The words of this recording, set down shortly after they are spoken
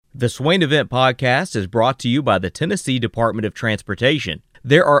The Swain Event Podcast is brought to you by the Tennessee Department of Transportation.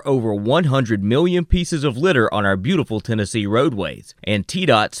 There are over 100 million pieces of litter on our beautiful Tennessee roadways, and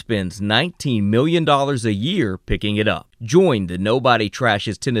TDOT spends $19 million a year picking it up. Join the Nobody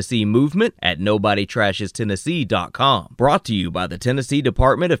Trashes Tennessee movement at NobodyTrashesTennessee.com. Brought to you by the Tennessee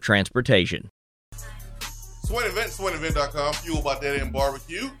Department of Transportation. Swain Event, SwainEvent.com, fueled by Daddy and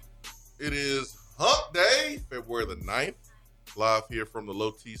Barbecue. It is Hump Day, February the 9th. Live here from the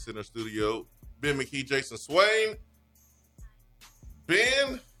Low T Center studio. Ben McKee, Jason Swain.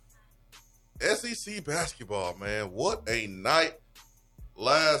 Ben, SEC basketball, man. What a night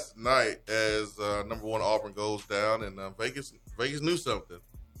last night as number one Auburn goes down. And Vegas knew something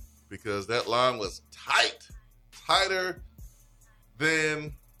because that line was tighter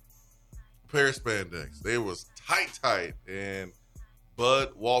than Paris spandex. They was tight. And Bud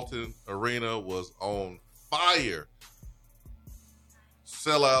Walton Arena was on fire.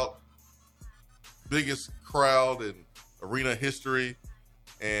 Sellout, biggest crowd in arena history,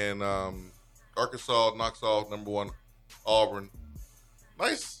 and Arkansas knocks off number one Auburn.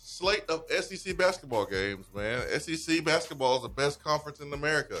 Nice slate of SEC basketball games, man. SEC basketball is the best conference in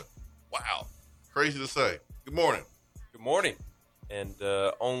America. Wow, crazy to say. Good morning. Good morning, and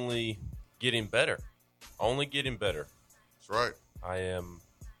only getting better. That's right. I am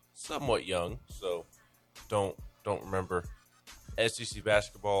somewhat young, so don't remember SEC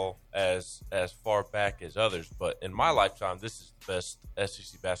basketball as far back as others, but in my lifetime, this is the best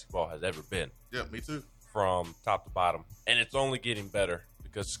SEC basketball has ever been. Yeah, me too. From top to bottom, and it's only getting better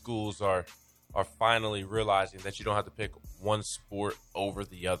because schools are finally realizing that you don't have to pick one sport over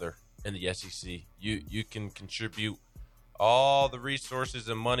the other in the SEC. You can contribute all the resources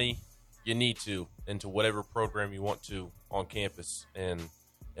and money you need to into whatever program you want to on campus, and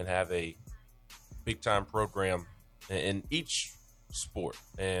have a big time program in each sport.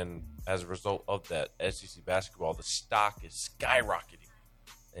 And as a result of that, SEC basketball, the stock is skyrocketing.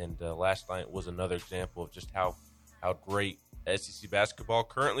 And last night was another example of just how great SEC basketball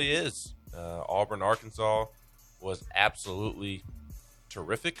currently is. Auburn, Arkansas was absolutely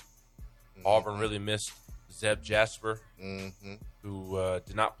terrific. Mm-hmm. Auburn really missed Zeb Jasper, who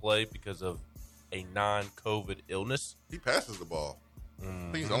did not play because of a non-COVID illness. He passes the ball. I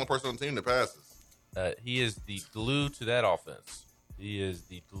think he's the only person on the team that passes. He is the glue to that offense.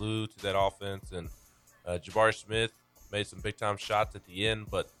 And Jabari Smith made some big-time shots at the end,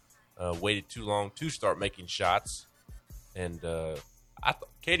 but waited too long to start making shots. And I thought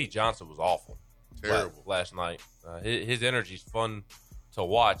Kennedy Johnson was awful. Terrible. Last night. His energy is fun to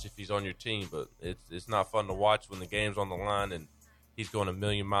watch if he's on your team, but it's not fun to watch when the game's on the line and he's going a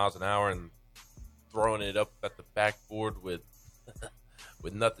million miles an hour and throwing it up at the backboard with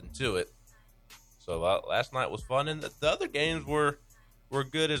with nothing to it. So last night was fun, and the other games were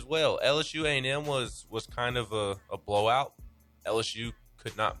good as well. LSU A&M was kind of a blowout. LSU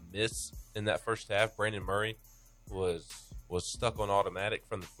could not miss in that first half. Brandon Murray was stuck on automatic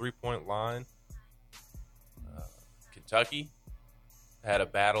from the three-point line. Kentucky had a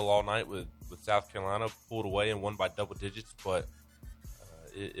battle all night with South Carolina, pulled away and won by double digits, but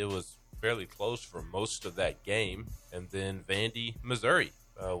it was fairly close for most of that game. And then Vandy, Missouri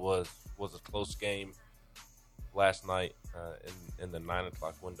was a close game last night in the 9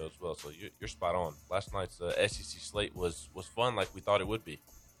 o'clock window as well. So you're spot on. Last night's SEC slate was fun, like we thought it would be.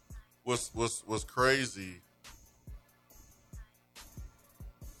 Was crazy.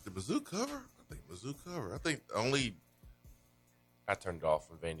 Did Mizzou cover? I think Mizzou cover. I think the only. I turned it off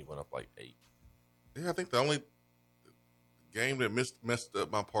when Vandy went up like 8. Yeah, I think the only game that messed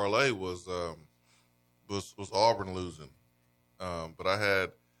up my parlay was Auburn losing. But I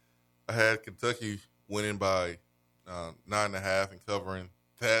had Kentucky winning by 9.5 and covering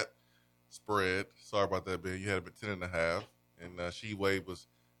that spread. Sorry about that, Ben. You had it at 10.5, and She Wade was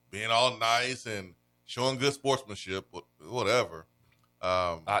being all nice and showing good sportsmanship, whatever.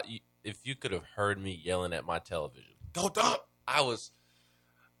 If you could have heard me yelling at my television, go Dump! I was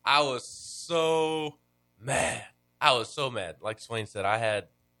so mad. Like Swain said, I had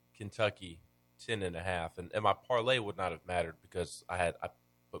Kentucky 10.5, and my parlay would not have mattered because I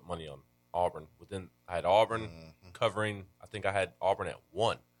put money on Auburn. I had Auburn covering. I think I had Auburn at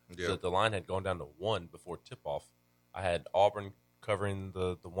 1. Yeah. So the line had gone down to 1 before tip-off. I had Auburn covering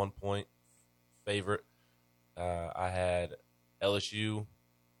the 1-point favorite. I had LSU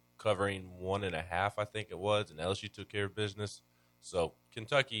covering 1.5, I think it was, and LSU took care of business. So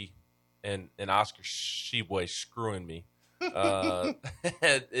Kentucky and Oscar Sheboy screwing me.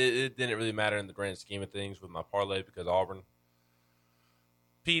 It didn't really matter in the grand scheme of things with my parlay because Auburn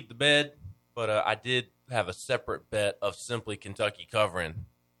peed the bed, but I did have a separate bet of simply Kentucky covering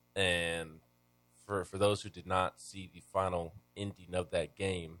And for those who did not see the final ending of that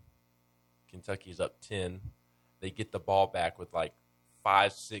game, Kentucky's up 10. They get the ball back with like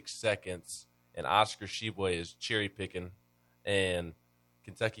 5-6 seconds, and Oscar Tshiebwe is cherry picking, and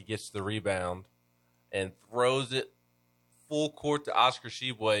Kentucky gets the rebound and throws it full court to Oscar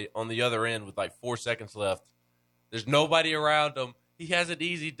Tshiebwe on the other end with like 4 seconds left. There's nobody around him. He has an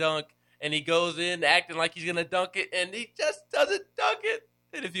easy dunk, and he goes in acting like he's going to dunk it, and he just doesn't dunk it.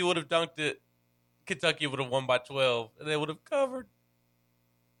 And if he would have dunked it, Kentucky would have won by 12, and they would have covered.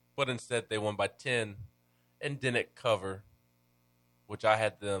 But instead, they won by 10 and didn't cover, which I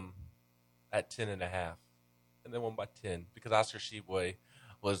had them at 10.5. And they won by 10 because Oscar Tshiebwe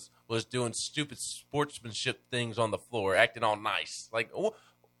was doing stupid sportsmanship things on the floor, acting all nice. Like,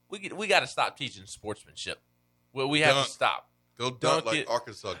 we got to stop teaching sportsmanship. Well, we have to stop. Go dunk like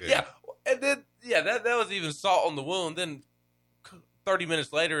Arkansas game. Yeah, and then that was even salt on the wound. Then 30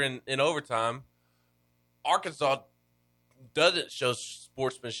 minutes later in overtime, Arkansas doesn't show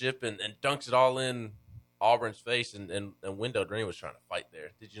sportsmanship and dunks it all in Auburn's face, and Wendell Green was trying to fight there.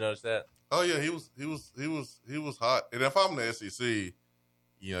 Did you notice that? Oh yeah, he was hot. And if I'm the SEC,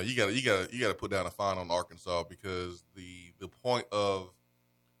 you gotta put down a fine on Arkansas because the point of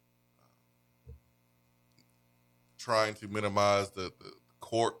trying to minimize the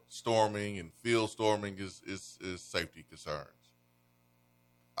court storming and field storming is safety concerns.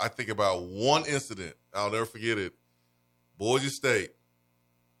 I think about one incident, I'll never forget it. Boise State,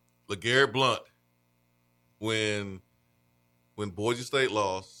 LeGarrette Blount, when Boise State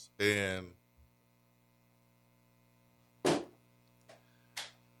lost and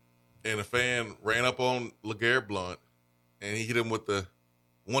a fan ran up on LeGarrette Blount and he hit him with the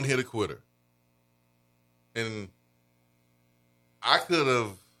one-hitter quitter. And I could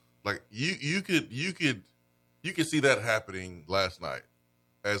have, like, you could see that happening last night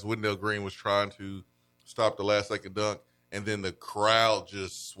as Wendell Green was trying to stop the last-second dunk, and then the crowd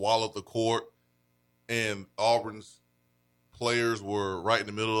just swallowed the court, and Auburn's players were right in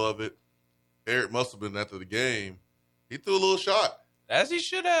the middle of it. Eric Musselman, after the game, he threw a little shot. As he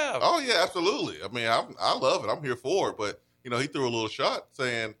should have. Oh, yeah, absolutely. I mean, I love it. I'm here for it. But, he threw a little shot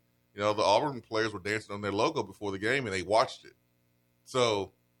saying, the Auburn players were dancing on their logo before the game, and they watched it.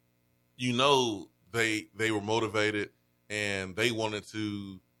 So, they were motivated, and they wanted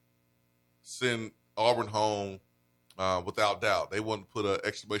to send Auburn home without doubt. They wanted to put an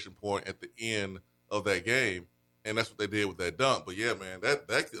exclamation point at the end of that game, and that's what they did with that dunk. But yeah, man, that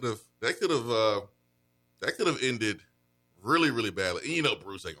could have ended really, really badly. And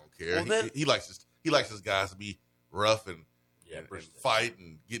Bruce ain't gonna care. Well, he likes his guys to be rough and fight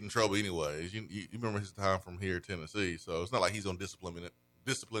and get in trouble anyways. You remember his time from here, Tennessee. So it's not like he's gonna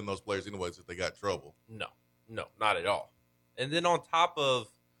discipline those players anyways if they got trouble. No, not at all. And then on top of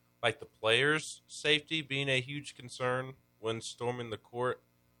like the players' safety being a huge concern when storming the court,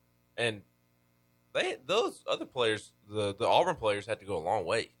 and those other players, the Auburn players, had to go a long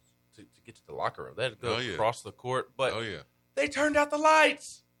way to get to the locker room. They had to go across the court, but they turned out the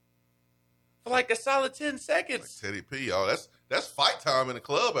lights for like a solid 10 seconds. Like Teddy P. Oh, that's fight time in the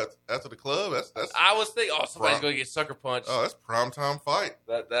club. After the club, that's. I was thinking, somebody's going to get sucker punched. Oh, that's primetime fight.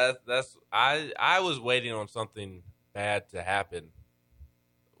 That's. I was waiting on something bad to happen,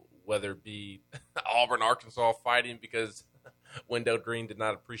 whether it be Auburn, Arkansas fighting because Wendell Green did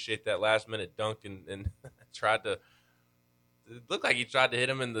not appreciate that last minute dunk and tried to. It looked like he tried to hit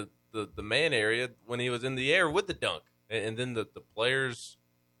him in the man area when he was in the air with the dunk, and then the players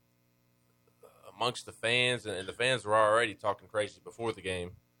amongst the fans, and the fans were already talking crazy before the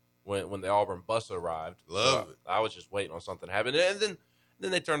game when the Auburn bus arrived. Love it. I was just waiting on something to happen, and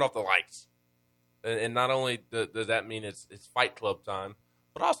then they turned off the lights, and not only does that mean it's Fight Club time,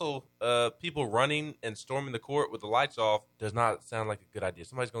 but also people running and storming the court with the lights off does not sound like a good idea.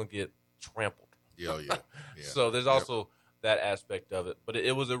 Somebody's going to get trampled. Yeah. So there's also that aspect of it, but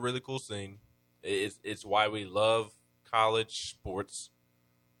it was a really cool scene. It's why we love college sports.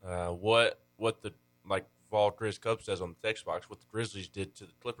 What the like Vol Grizz Cub says on the text box, what the Grizzlies did to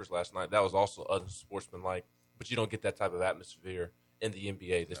the Clippers last night, that was also unsportsmanlike. But you don't get that type of atmosphere in the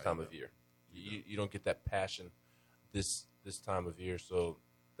NBA this time of year. You don't get that passion this time of year. So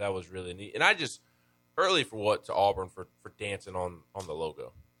that was really neat. And I just early to Auburn for dancing on the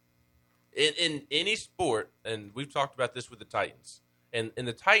logo. In any sport, and we've talked about this with the Titans, and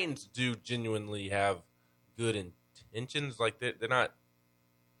the Titans do genuinely have good intentions. Like they're not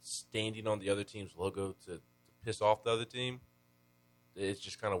standing on the other team's logo to piss off the other team. It's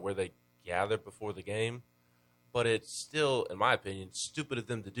just kind of where they gather before the game. But it's still, in my opinion, stupid of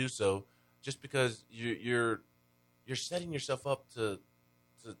them to do so, just because you're setting yourself up to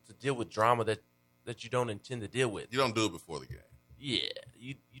to deal with drama that you don't intend to deal with. You don't do it before the game. Yeah,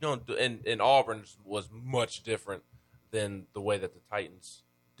 you don't do, and Auburn's was much different than the way that the Titans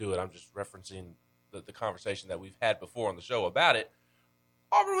do it. I'm just referencing the conversation that we've had before on the show about it.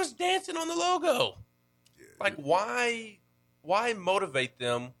 Auburn was dancing on the logo. Yeah, like, why motivate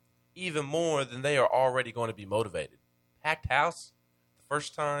them even more than they are already going to be motivated? Packed house, the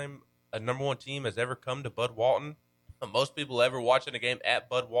first time a number one team has ever come to Bud Walton. Most people ever watching a game at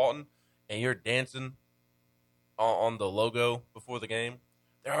Bud Walton, and you're dancing on the logo before the game.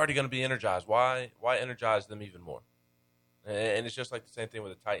 They're already going to be energized. Why energize them even more? And it's just like the same thing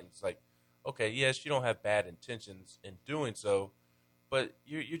with the Titans. Like, okay, yes, you don't have bad intentions in doing so, but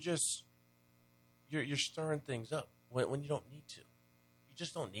you're stirring things up when you don't need to. You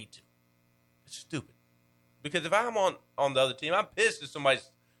just don't need to. It's stupid. Because if I'm on the other team, I'm pissed if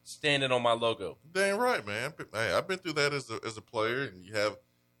somebody's standing on my logo. Dang right, man. Hey, I've been through that as a player, and you have,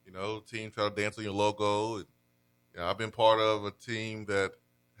 team try to dance on your logo. And, I've been part of a team that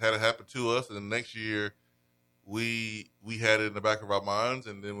had it happen to us, and the next year we had it in the back of our minds,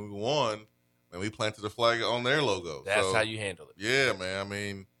 and then we won, and we planted the flag on their logo. That's how you handle it. Yeah, man. I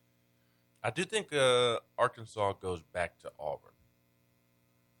mean, I do think Arkansas goes back to Auburn.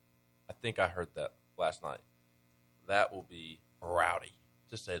 I think I heard that last night. That will be rowdy,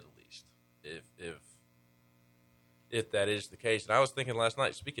 to say the least, if that is the case. And I was thinking last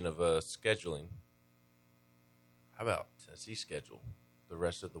night, speaking of scheduling, how about Tennessee schedule the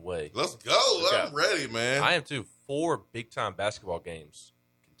rest of the way? Let's go. I'm ready, man. I am too. 4 big-time basketball games.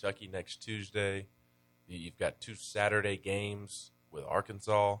 Kentucky next Tuesday. You've got 2 Saturday games with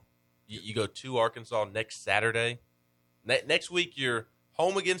Arkansas. You go to Arkansas next Saturday. Next week, you're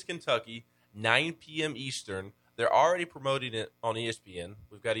home against Kentucky, 9 p.m. Eastern. They're already promoting it on ESPN.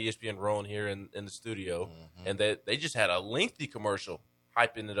 We've got ESPN rolling here in the studio. Mm-hmm. And they just had a lengthy commercial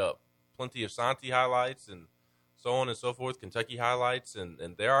hyping it up. Plenty of Santi highlights and so on and so forth, Kentucky highlights. And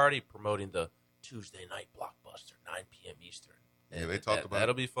they're already promoting the Tuesday night blockbuster, 9 p.m. Eastern. Yeah, they talked about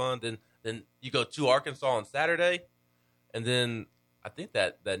that'll be fun. Then you go to Arkansas on Saturday. And then I think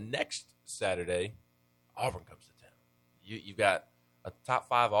that the next Saturday, Auburn comes to town. You got a top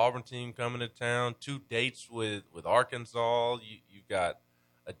 5 Auburn team coming to town, 2 dates with Arkansas. You got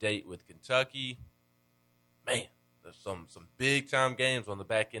a date with Kentucky. Man, there's some big time games on the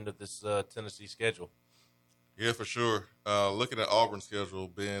back end of this Tennessee schedule. Yeah, for sure. Looking at Auburn's schedule,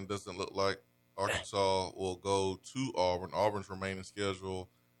 Ben, doesn't look like Arkansas will go to Auburn. Auburn's remaining schedule,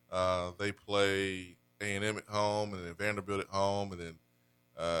 they play A&M at home, and then Vanderbilt at home, and then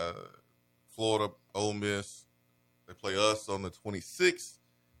Florida, Ole Miss. They play us on the 26th.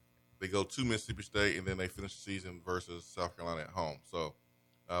 They go to Mississippi State, and then they finish the season versus South Carolina at home. So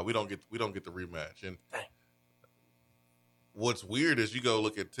we don't get the rematch. And what's weird is you go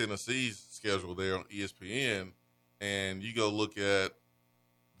look at Tennessee's schedule there on ESPN, and you go look at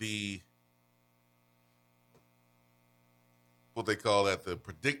what they call that, the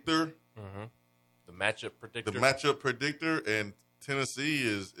predictor. Mm-hmm. The matchup predictor. The matchup predictor, and Tennessee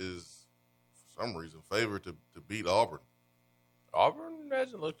is for some reason favored to beat Auburn. Auburn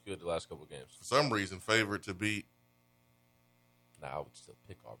hasn't looked good the last couple of games. For some reason, favored to beat. I would still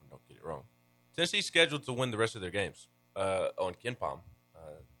pick Auburn. Don't get it wrong. Tennessee's scheduled to win the rest of their games on KenPom.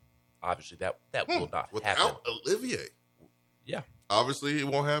 Obviously, that will not without happen. Olivier. Yeah. Obviously, it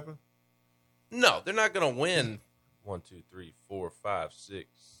won't happen. No, they're not going to win 1, 2, 3, 4, 5, 6,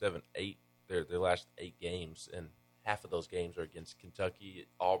 7, 8. Their last 8 games, and half of those games are against Kentucky,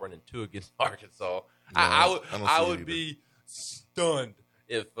 Auburn, and 2 against Arkansas. No, I would be stunned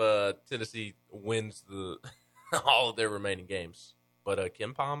if Tennessee wins all of their remaining games. But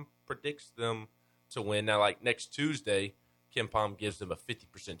KenPom predicts them to win. Now, like next Tuesday, KenPom gives them a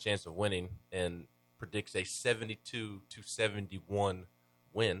 50% chance of winning and predicts a 72-71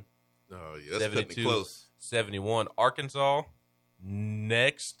 win. Oh, yeah, that's cutting it close. 71. Arkansas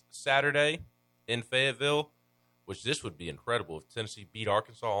next Saturday in Fayetteville, which this would be incredible if Tennessee beat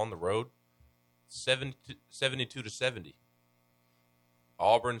Arkansas on the road, 72-70.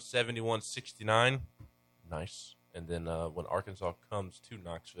 Auburn 71-69. Nice. And then when Arkansas comes to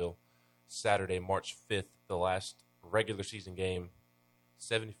Knoxville, Saturday, March 5th, the last regular season game,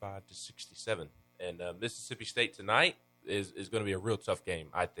 75-67. And Mississippi State tonight is going to be a real tough game,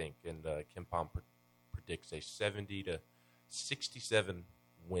 I think. And KenPom predicts a 70-67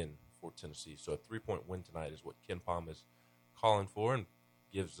 win for Tennessee. So a 3-point win tonight is what KenPom is calling for, and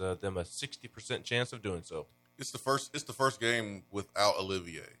gives them a 60% chance of doing so. It's the first game without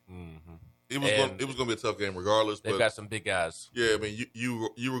Olivier. Mm-hmm. It was going to be a tough game regardless. They've got some big guys. Yeah, I mean, you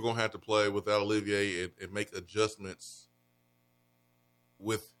were going to have to play without Olivier and make adjustments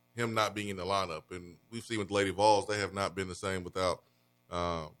with him not being in the lineup. And we've seen with Lady Vols, they have not been the same without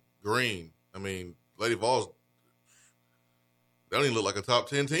Green. I mean, Lady Vols, they don't even look like a top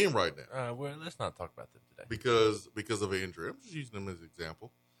 10 team right now. Well, let's not talk about them today. Because of an injury. I'm just using them as an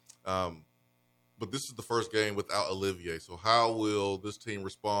example. But this is the first game without Olivier. So how will this team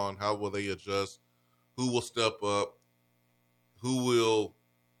respond? How will they adjust? Who will step up? Who will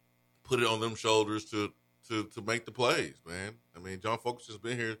put it on them shoulders to make the plays, man? I mean, John Focus has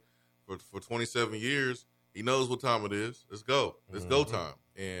been here for 27 years. He knows what time it is. Let's go. It's go time.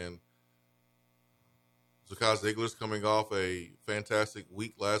 And Zakai Ziegler's coming off a fantastic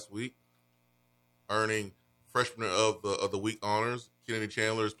week last week, earning Freshman of the Week honors. Kennedy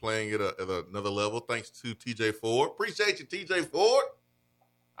Chandler is playing at another level thanks to TJ Ford. Appreciate you, TJ Ford.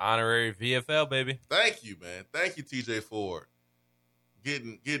 Honorary VFL, baby. Thank you, man. Thank you, TJ Ford.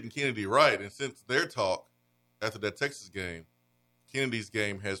 Getting Kennedy right. And since their talk after that Texas game, Kennedy's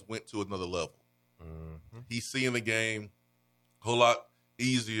game has went to another level. Mm-hmm. He's seeing the game a whole lot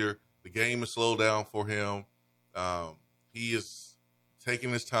easier. The game is slowed down for him. He is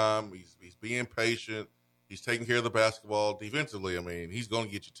taking his time. He's being patient. He's taking care of the basketball defensively. I mean, he's going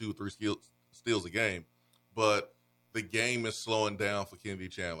to get you 2 or 3 steals a game. But the game is slowing down for Kennedy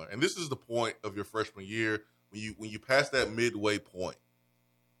Chandler. And this is the point of your freshman year when you pass that midway point.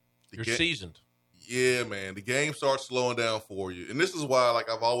 You're seasoned. Yeah, man. The game starts slowing down for you. And this is why, like,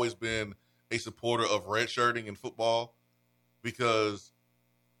 I've always been a supporter of redshirting in football, because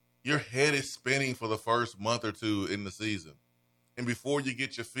your head is spinning for the first month or two in the season. And before you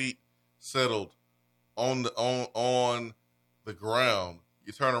get your feet settled on the ground,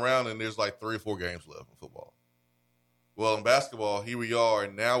 you turn around and there's like 3 or 4 games left in football. Well, in basketball, here we are,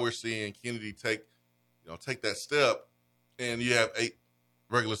 and now we're seeing Kennedy take that step, and you have 8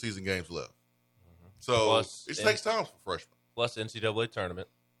 regular season games left. Mm-hmm. So plus, it takes time for freshmen. Plus NCAA tournament,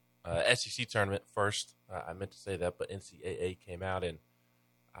 SEC tournament first. I meant to say that, but NCAA came out, and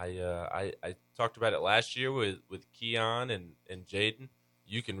I talked about it last year with Keon and Jaden.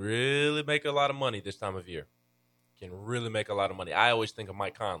 You can really make a lot of money this time of year. You can really make a lot of money. I always think of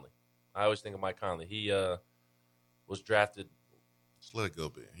Mike Conley. He was drafted. Just let it go,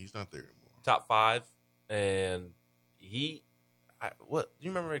 Ben. He's not there anymore. Top 5, and what do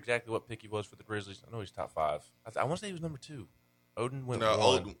you remember exactly what pick he was for the Grizzlies? I know he's top 5. I want to say he was number 2. Odin went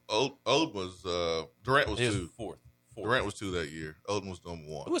 1. Odin was Durant was 2. Fourth. Durant was 2 that year. Odin was number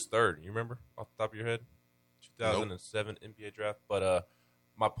 1. Who was 3rd? You remember off the top of your head? 2007 nope. NBA draft. But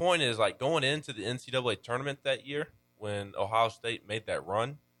my point is, like, going into the NCAA tournament that year when Ohio State made that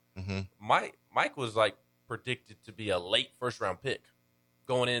run, mm-hmm. Mike was like predicted to be a late first-round pick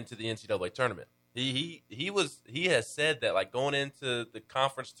going into the NCAA tournament. He has said that, like, going into the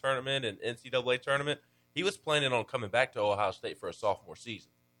conference tournament and NCAA tournament, he was planning on coming back to Ohio State for a sophomore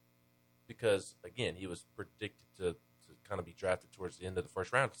season because, again, he was predicted to kind of be drafted towards the end of the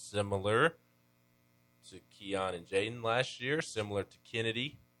first round, similar to Keon and Jaden last year, similar to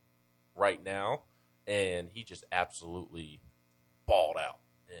Kennedy right now, and he just absolutely balled out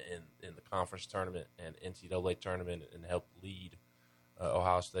in the conference tournament and NCAA tournament and helped lead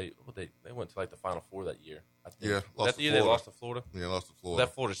Ohio State. They went to like the Final Four that year. I think. Yeah, that the year they lost to Florida. Yeah, lost to Florida. Was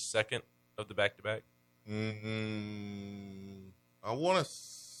that Florida's second of the back-to-back? I want to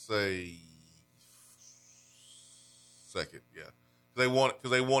say second. Yeah,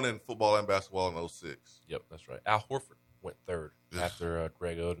 because they won in football and basketball in 2006. Yep, that's right. Al Horford went 3rd after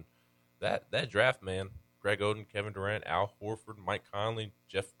Greg Oden. That draft, man. Greg Oden, Kevin Durant, Al Horford, Mike Conley,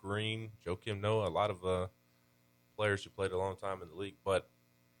 Jeff Green, Joakim Noah, a lot of players who played a long time in the league. But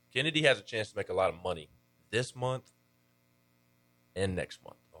Kennedy has a chance to make a lot of money this month and next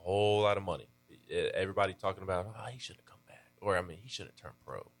month. A whole lot of money. Everybody talking about, he should have come back. Or, he should have turned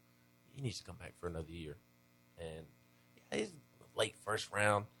pro. He needs to come back for another year. And he's late first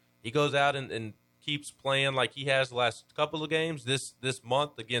round. He goes out and keeps playing like he has the last couple of games this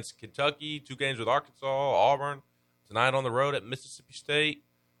month against Kentucky, 2 games with Arkansas, Auburn, tonight on the road at Mississippi State,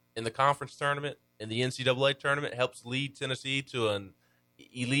 in the conference tournament, in the NCAA tournament, helps lead Tennessee to an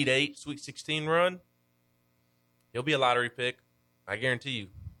Elite 8 Sweet 16 run. He'll be a lottery pick, I guarantee you.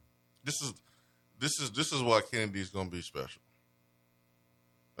 This is why Kennedy's going to be special.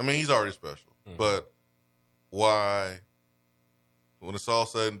 He's already special, but why, when it's all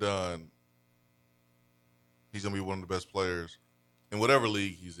said and done, he's going to be one of the best players in whatever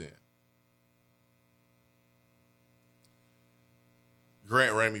league he's in.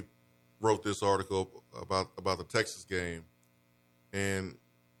 Grant Ramey wrote this article about the Texas game, and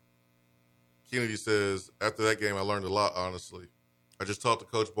Kennedy says, after that game, I learned a lot, honestly. I just talked to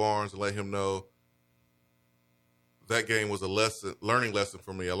Coach Barnes and let him know that game was a learning lesson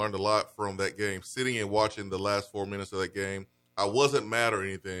for me. I learned a lot from that game. Sitting and watching the last 4 minutes of that game, I wasn't mad or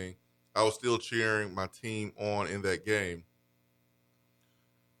anything. I was still cheering my team on in that game.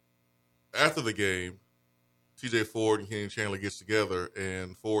 After the game, TJ Ford and Kennedy Chandler gets together,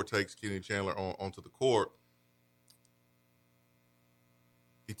 and Ford takes Kennedy Chandler onto the court.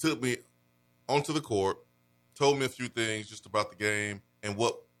 He took me onto the court, told me a few things just about the game and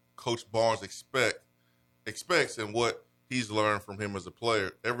what Coach Barnes expects and what he's learned from him as a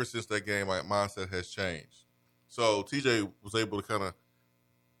player. Ever since that game, my mindset has changed. So TJ was able to kind of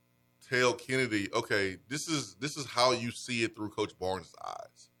tell Kennedy, okay, this is how you see it through Coach Barnes'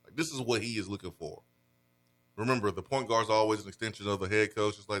 eyes. Like, this is what he is looking for. Remember, the point guard is always an extension of the head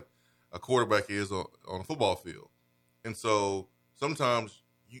coach, just like a quarterback is on a football field. And so sometimes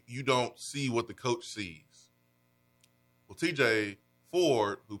you don't see what the coach sees. Well, TJ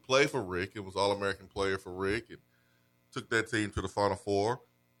Ford, who played for Rick and was All-American player for Rick and took that team to the Final Four,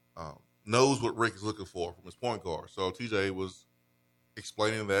 knows what Rick is looking for from his point guard. So TJ was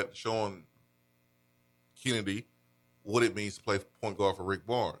explaining that, showing Kennedy what it means to play point guard for Rick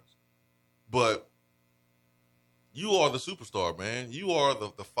Barnes. But you are the superstar, man. You are the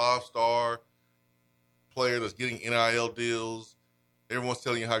 5-star player that's getting NIL deals. Everyone's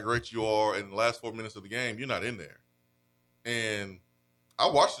telling you how great you are, and in the last 4 minutes of the game, you're not in there. And I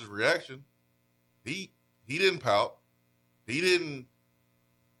watched his reaction. He didn't pout. His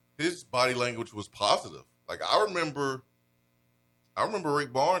body language was positive. Like, I remember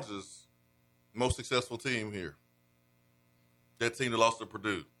Rick Barnes' most successful team here. That team that lost to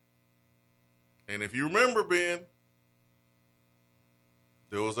Purdue. And if you remember, Ben,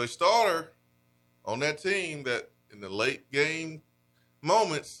 there was a starter on that team that in the late game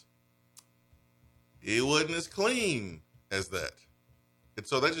moments, it wasn't as clean as that. And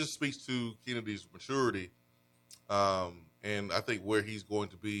so that just speaks to Kennedy's maturity, and I think where he's going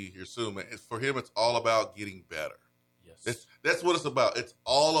to be here soon. Man, for him, it's all about getting better. Yes, that's what it's about. It's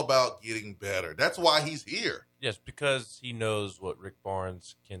all about getting better. That's why he's here. Yes, because he knows what Rick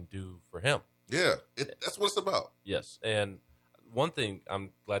Barnes can do for him. Yeah, that's what it's about. Yes, and one thing,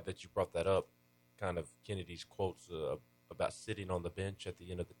 I'm glad that you brought that up, kind of Kennedy's quotes about sitting on the bench at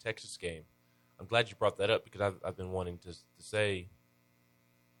the end of the Texas game. I'm glad you brought that up because I've been wanting to say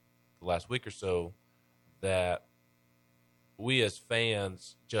the last week or so that we as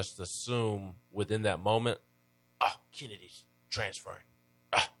fans just assume within that moment, Kennedy's transferring.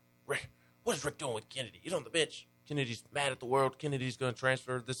 Rick, what is Rick doing with Kennedy? He's on the bench. Kennedy's mad at the world. Kennedy's going to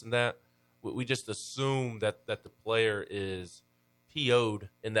transfer this and that. We just assume that the player is PO'd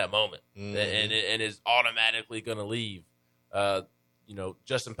in that moment and is automatically going to leave.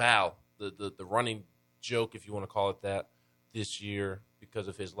 Justin Powell, the running joke, if you want to call it that, this year because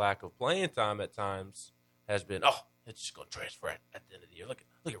of his lack of playing time at times has been, it's just going to transfer at the end of the year. Look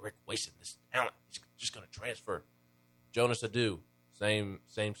at Rick wasting this talent. He's just going to transfer. Jonas Adu, same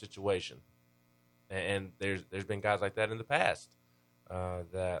situation. And there's been guys like that in the past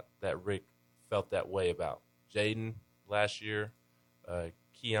that Rick felt that way about. Jaden last year,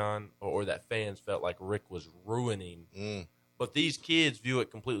 Keon, or that fans felt like Rick was ruining. But these kids view it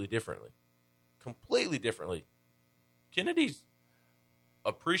completely differently. Kennedy's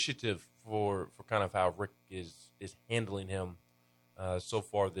appreciative for kind of how Rick is handling him so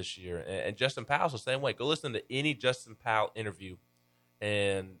far this year. And Justin Powell's the same way. Go listen to any Justin Powell interview,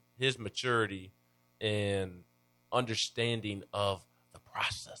 and his maturity and understanding of the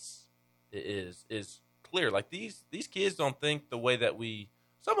process is clear. Like these kids don't think the way that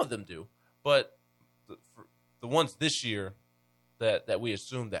some of them do, but the ones this year that we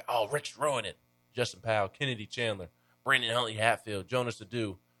assume that, Rick's ruining it. Justin Powell, Kennedy Chandler, Brandon Huntley Hatfield, Jonas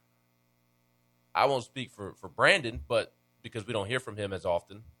Adu. I won't speak for Brandon, but because we don't hear from him as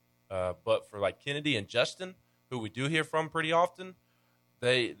often. But for like Kennedy and Justin, who we do hear from pretty often,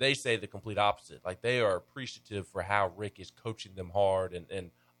 they say the complete opposite. Like they are appreciative for how Rick is coaching them hard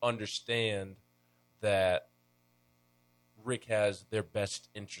and understand that Rick has their best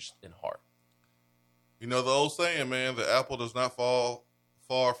interest in heart. You know the old saying, man, the apple does not fall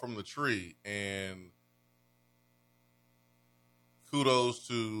far from the tree. And kudos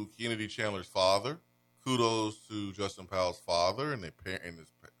to Kennedy Chandler's father. Kudos to Justin Powell's father and his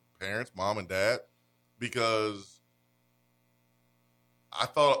parents, mom and dad, because I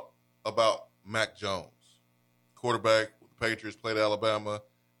thought about Mac Jones, quarterback with the Patriots, played at Alabama,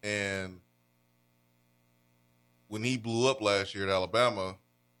 and when he blew up last year at Alabama,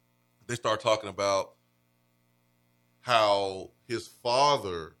 they started talking about how his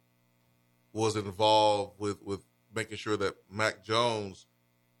father was involved with making sure that Mac Jones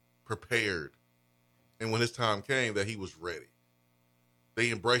prepared. and when his time came, that he was ready.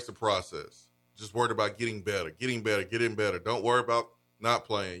 They embraced the process. Just worried about getting better. Don't worry about not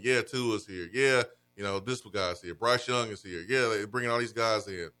playing. Yeah, Tua's here. Yeah, this guy's here. Bryce Young is here. Yeah, they're bringing all these guys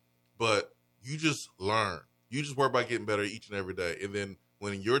in. But you just learn. You just worry about getting better each and every day. And then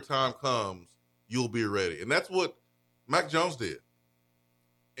when your time comes, you'll be ready. And that's what Mac Jones did.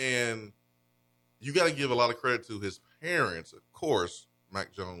 And you got to give a lot of credit to his parents, of course,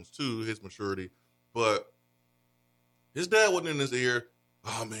 Mac Jones, too, his maturity. But his dad wasn't in his ear.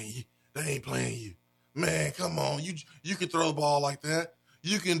 Oh, man, they ain't playing you. Man, come on. You can throw the ball like that.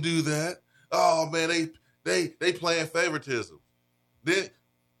 You can do that. Oh, man, they playing favoritism. Then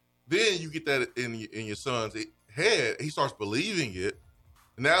you get that in your son's head. He starts believing it.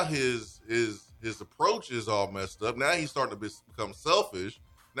 Now his approach is all messed up. Now he's starting to become selfish.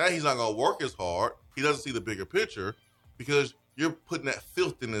 Now he's not going to work as hard. He doesn't see the bigger picture because you're putting that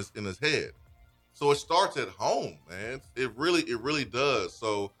filth in his head. So it starts at home, man. It really does.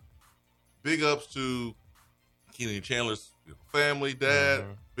 So big ups to Kennedy Chandler's family, dad.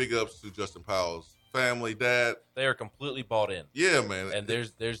 Mm-hmm. Big ups to Justin Powell's family, dad. They are completely bought in. Yeah, man. And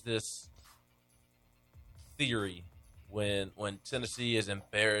there's this theory when Tennessee is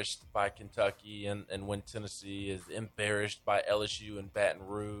embarrassed by Kentucky and when Tennessee is embarrassed by LSU and Baton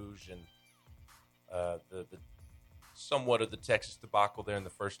Rouge and the somewhat of the Texas debacle there in the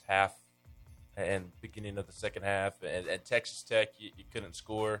first half and beginning of the second half and Texas Tech, you couldn't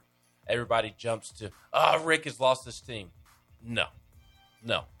score. Everybody jumps to, Rick has lost this team. No.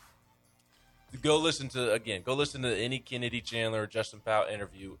 Go listen to any Kennedy Chandler or Justin Powell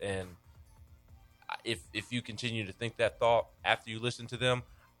interview, and if you continue to think that thought after you listen to them,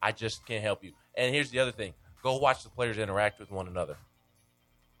 I just can't help you. And here's the other thing. Go watch the players interact with one another.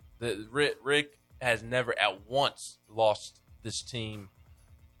 Rick has never at once lost this team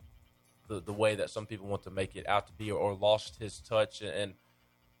the way that some people want to make it out to be or lost his touch. And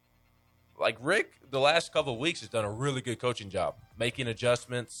like Rick, the last couple of weeks has done a really good coaching job, making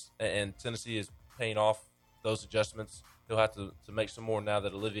adjustments, and Tennessee is paying off those adjustments. He'll have to make some more now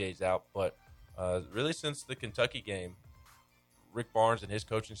that Olivier's out. But really since the Kentucky game, Rick Barnes and his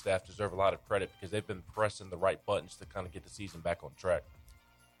coaching staff deserve a lot of credit because they've been pressing the right buttons to kind of get the season back on track.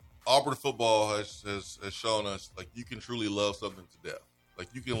 Auburn football has shown us, like, you can truly love something to death. Like,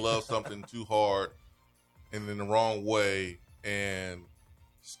 you can love something too hard and in the wrong way and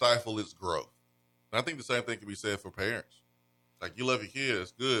stifle its growth. And I think the same thing can be said for parents. Like, you love your kid,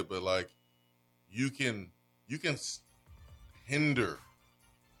 it's good, but, like, you can hinder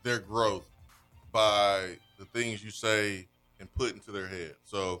their growth by the things you say and put into their head.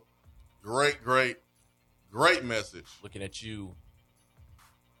 So, great message. Looking at you,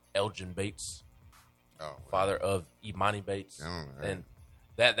 Elgin Bates, father of Imani Bates, and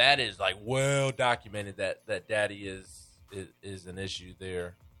that is like well documented that daddy is an issue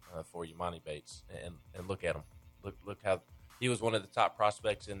there for Imani Bates, and look at him, look how he was one of the top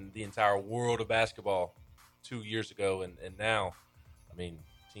prospects in the entire world of basketball 2 years ago, and now, I mean,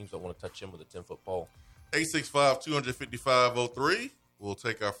 teams don't want to touch him with a 10-foot pole. 865-255-03. We'll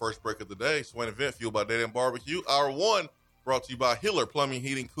take our first break of the day. Swain and Ben, fueled by Data and Barbecue. Hour one. Brought to you by Hiller Plumbing,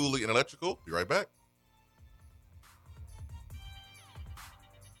 Heating, Cooling, and Electrical. Be right back.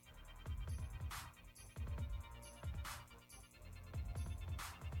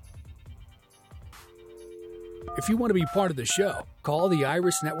 If you want to be part of the show, call the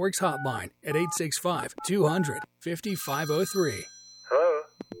Iris Networks hotline at 865-200-5503. Hello?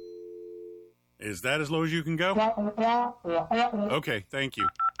 Is that as low as you can go? Okay, thank you.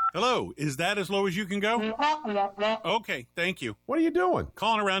 Hello, is that as low as you can go? Okay, thank you. What are you doing?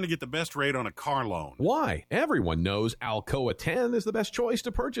 Calling around to get the best rate on a car loan. Why? Everyone knows Alcoa 10 is the best choice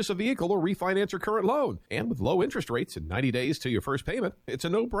to purchase a vehicle or refinance your current loan. And with low interest rates and 90 days to your first payment, it's a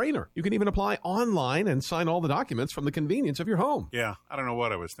no-brainer. You can even apply online and sign all the documents from the convenience of your home. Yeah, I don't know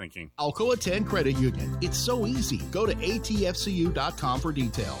what I was thinking. Alcoa 10 Credit Union. It's so easy. Go to atfcu.com for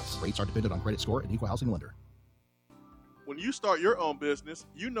details. Rates are dependent on credit score and equal housing lender. When you start your own business,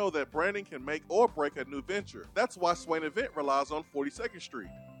 you know that branding can make or break a new venture. That's why Swain and Ben relies on 42nd Street.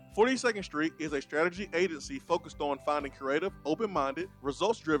 42nd Street is a strategy agency focused on finding creative, open-minded,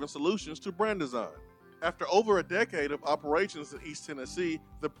 results-driven solutions to brand design. After over a decade of operations in East Tennessee,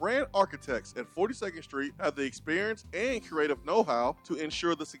 the brand architects at 42nd Street have the experience and creative know-how to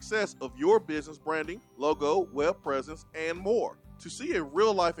ensure the success of your business branding, logo, web presence, and more. To see a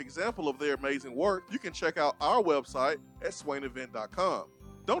real-life example of their amazing work, you can check out our website at swainevent.com.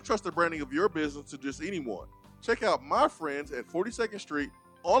 Don't trust the branding of your business to just anyone. Check out my friends at 42nd Street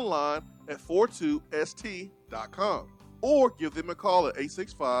online at 42st.com or give them a call at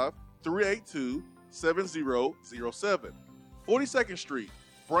 865-382-5500. 7007. 42nd Street,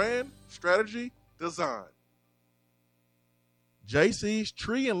 Brand, Strategy, Design. JC's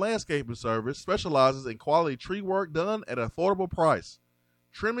Tree and Landscaping Service specializes in quality tree work done at an affordable price.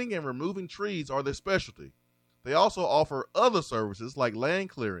 Trimming and removing trees are their specialty. They also offer other services like land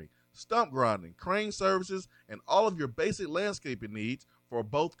clearing, stump grinding, crane services, and all of your basic landscaping needs for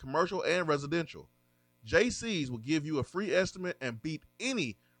both commercial and residential. JC's will give you a free estimate and beat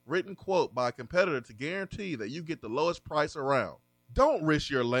any written quote by a competitor to guarantee that you get the lowest price around. Don't risk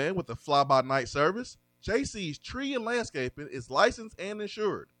your land with a fly-by-night service. JC's Tree and Landscaping is licensed and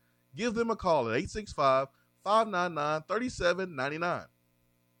insured. Give them a call at 865-599-3799.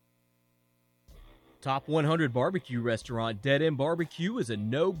 Top 100 barbecue restaurant Dead End Barbecue is a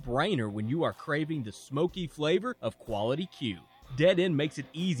no-brainer when you are craving the smoky flavor of quality Q. Dead End makes it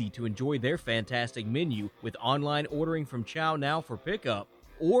easy to enjoy their fantastic menu with online ordering from Chow Now for pickup.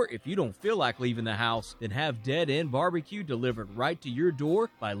 Or if you don't feel like leaving the house, then have Dead End Barbecue delivered right to your door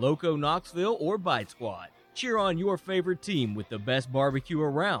by Loco Knoxville or Bite Squad. Cheer on your favorite team with the best barbecue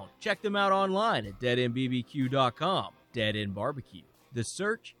around. Check them out online at deadendbbq.com. Dead End Barbecue. The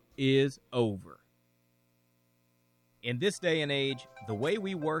search is over. In this day and age, the way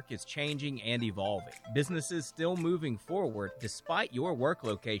we work is changing and evolving. Businesses still moving forward despite your work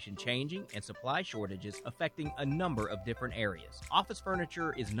location changing and supply shortages affecting a number of different areas. Office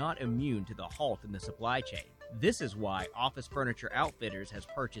furniture is not immune to the halt in the supply chain. This is why Office Furniture Outfitters has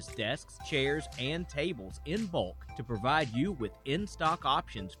purchased desks, chairs, and tables in bulk to provide you with in-stock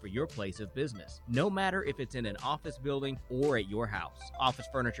options for your place of business, no matter if it's in an office building or at your house. Office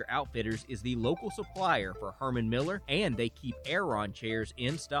Furniture Outfitters is the local supplier for Herman Miller, and they keep Aeron chairs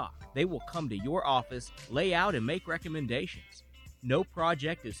in stock. They will come to your office, lay out, and make recommendations. No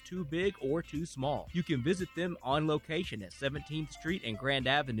project is too big or too small. You can visit them on location at 17th Street and Grand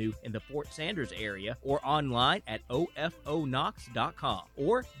Avenue in the Fort Sanders area or online at ofonox.com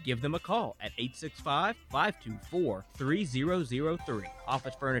or give them a call at 865-524-3003.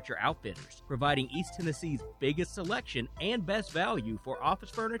 Office Furniture Outfitters, providing East Tennessee's biggest selection and best value for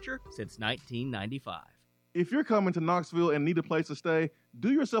office furniture since 1995. If you're coming to Knoxville and need a place to stay,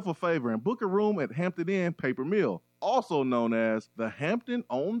 do yourself a favor and book a room at Hampton Inn Paper Mill, also known as the Hampton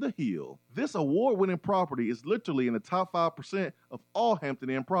on the Hill. This award-winning property is literally in the top 5% of all Hampton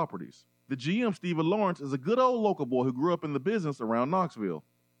Inn properties. The GM, Stephen Lawrence, is a good old local boy who grew up in the business around Knoxville.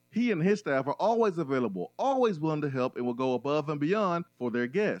 He and his staff are always available, always willing to help, and will go above and beyond for their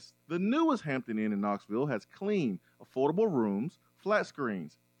guests. The newest Hampton Inn in Knoxville has clean, affordable rooms, flat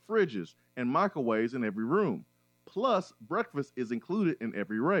screens, fridges, and microwaves in every room. Plus, breakfast is included in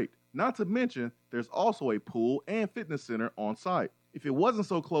every rate. Not to mention, there's also a pool and fitness center on site. If it wasn't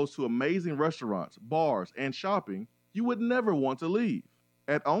so close to amazing restaurants, bars, and shopping, you would never want to leave.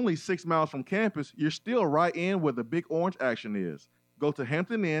 At only 6 miles from campus, you're still right in where the big orange action is. Go to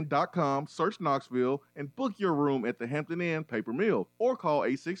HamptonInn.com, search Knoxville, and book your room at the Hampton Inn Paper Mill, or call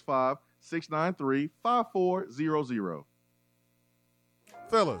 865-693-5400.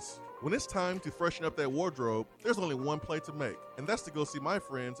 Fellas, when it's time to freshen up that wardrobe, there's only one play to make, and that's to go see my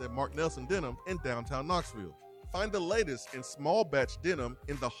friends at Mark Nelson Denim in downtown Knoxville. Find the latest in small batch denim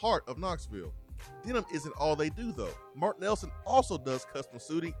in the heart of Knoxville. Denim isn't all they do, though. Mark Nelson also does custom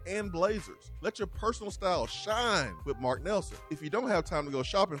suiting and blazers. Let your personal style shine with Mark Nelson. If you don't have time to go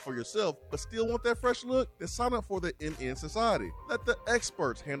shopping for yourself, but still want that fresh look, then sign up for the MN Society. Let the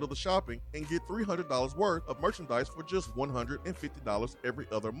experts handle the shopping and get $300 worth of merchandise for just $150 every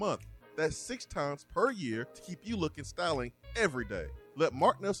other month. That's 6 times per year to keep you looking styling every day. Let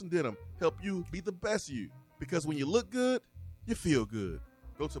Mark Nelson Denim help you be the best you, because when you look good, you feel good.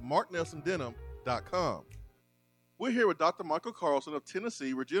 Go to marknelsondenim.com. We're here with Dr. Michael Carlson of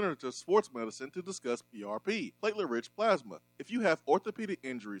Tennessee Regenerative Sports Medicine to discuss PRP, platelet-rich plasma. If you have orthopedic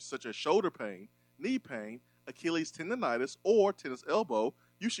injuries such as shoulder pain, knee pain, Achilles tendonitis, or tennis elbow,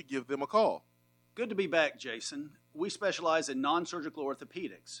 you should give them a call. Good to be back, Jason. We specialize in non-surgical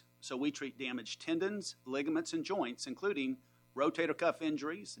orthopedics, so we treat damaged tendons, ligaments, and joints, including rotator cuff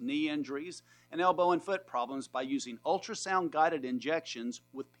injuries, knee injuries, and elbow and foot problems by using ultrasound-guided injections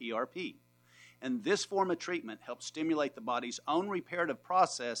with PRP. And this form of treatment helps stimulate the body's own reparative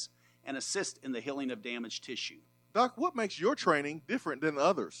process and assist in the healing of damaged tissue. Doc, what makes your training different than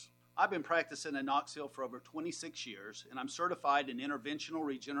others? I've been practicing in Knoxville for over 26 years, and I'm certified in interventional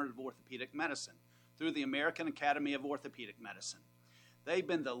regenerative orthopedic medicine through the American Academy of Orthopedic Medicine. They've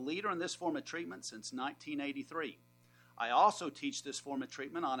been the leader in this form of treatment since 1983. I also teach this form of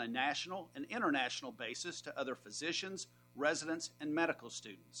treatment on a national and international basis to other physicians, residents, and medical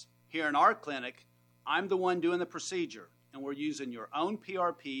students. Here in our clinic, I'm the one doing the procedure, and we're using your own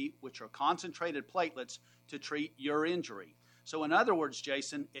PRP, which are concentrated platelets, to treat your injury. So in other words,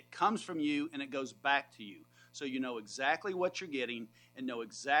 Jason, it comes from you and it goes back to you. So you know exactly what you're getting and know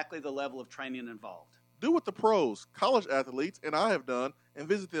exactly the level of training involved. Do what the pros, college athletes, and I have done, and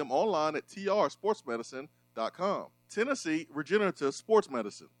visit them online at trsportsmedicine.com. Tennessee Regenerative Sports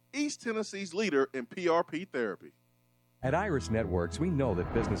Medicine, East Tennessee's leader in PRP therapy. At Iris Networks, we know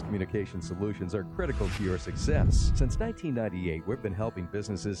that business communication solutions are critical to your success. Since 1998, we've been helping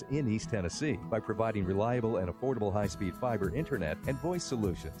businesses in East Tennessee by providing reliable and affordable high-speed fiber internet and voice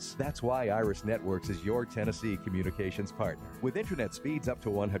solutions. That's why Iris Networks is your Tennessee communications partner. With internet speeds up to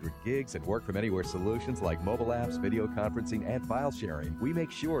 100 gigs and work-from-anywhere solutions like mobile apps, video conferencing, and file sharing, we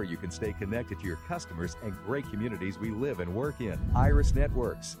make sure you can stay connected to your customers and great communities we live and work in. Iris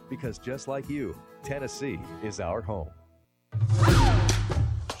Networks, because just like you, Tennessee is our home.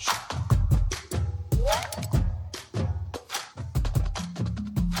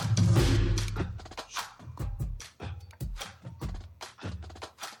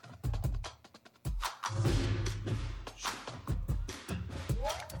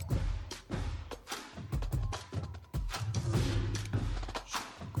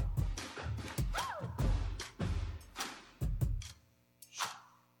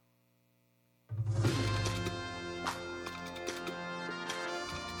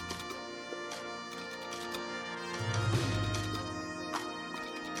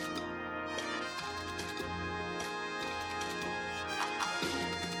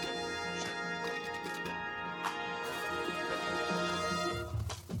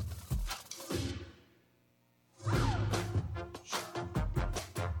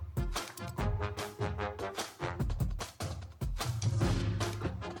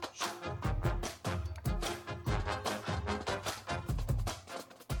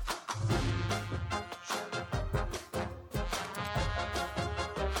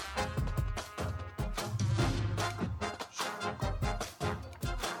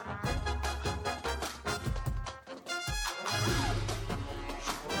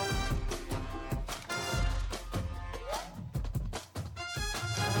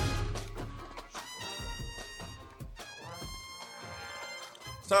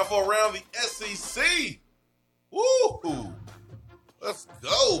 Time for around the SEC. Woo! Let's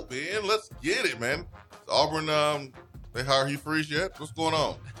go, Ben. Let's get it, man. Is Auburn, they hire Hugh Freeze yet? What's going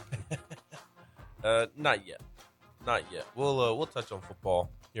on? Not yet. We'll touch on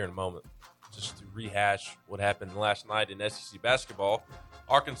football here in a moment. Just to rehash what happened last night in SEC basketball.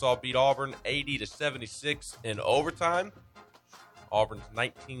 Arkansas beat Auburn 80-76 in overtime. Auburn's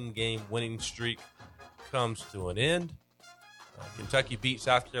 19-game winning streak comes to an end. Kentucky beat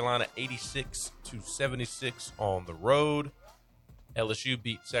South Carolina 86-76 on the road. LSU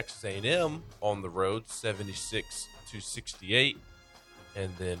beat Texas A&M on the road 76-68.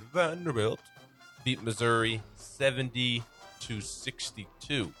 And then Vanderbilt beat Missouri 70-62.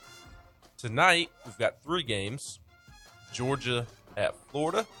 Tonight, we've got 3 games. Georgia at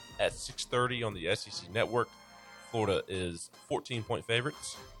Florida at 6:30 on the SEC Network. Florida is 14-point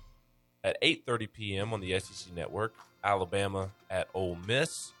favorites. At 8:30 p.m. on the SEC Network, Alabama at Ole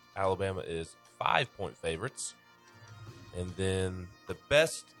Miss. Alabama is 5-point favorites. And then the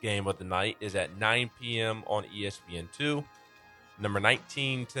best game of the night is at 9 p.m. on ESPN2. Number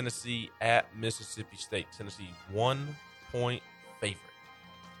 19, Tennessee at Mississippi State. Tennessee 1-point favorite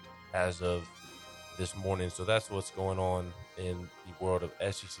as of this morning. So that's what's going on in the world of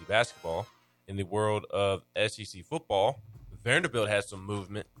SEC basketball. In the world of SEC football, Vanderbilt had some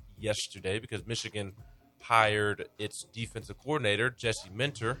movement yesterday because Michigan hired its defensive coordinator, Jesse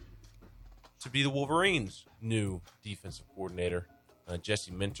Minter, to be the Wolverines' new defensive coordinator.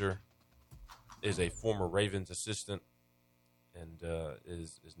 Jesse Minter is a former Ravens assistant and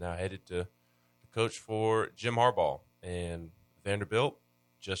is now headed to coach for Jim Harbaugh. And Vanderbilt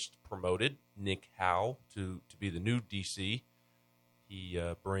just promoted Nick Howe to be the new DC. He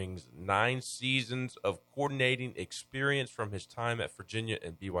brings 9 seasons of coordinating experience from his time at Virginia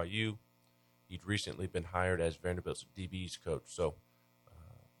and BYU. He'd recently been hired as Vanderbilt's DB's coach. So,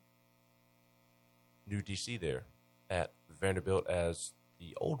 new DC there at Vanderbilt as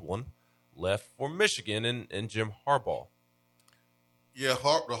the old one left for Michigan and Jim Harbaugh. Yeah,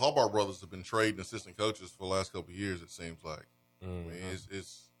 the Harbaugh brothers have been trading assistant coaches for the last couple of years, it seems like. Mm-hmm.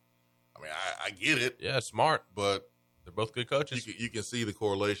 I get it. Yeah, smart. But they're both good coaches. You can see the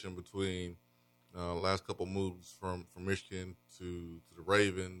correlation between last couple moves from Michigan to the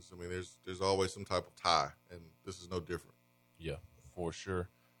Ravens. I mean, there's always some type of tie, and this is no different. Yeah, for sure.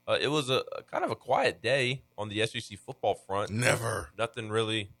 It was a kind of a quiet day on the SEC football front. Nothing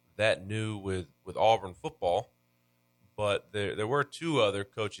really that new with Auburn football. But there were two other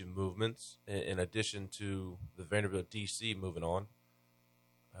coaching movements in addition to the Vanderbilt DC moving on.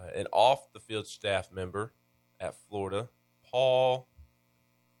 An off-the-field staff member at Florida, Paul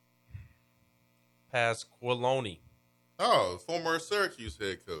Pasqualoni. Oh, former Syracuse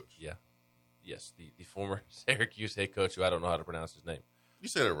head coach. Yeah. Yes, the former Syracuse head coach, who I don't know how to pronounce his name. You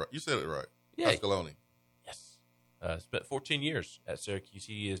said it right. You said it right. Yeah. Pasqualoni. Yes. Spent 14 years at Syracuse.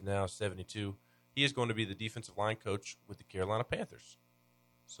 He is now 72. He is going to be the defensive line coach with the Carolina Panthers.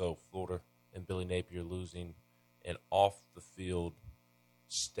 So Florida and Billy Napier losing an off-the-field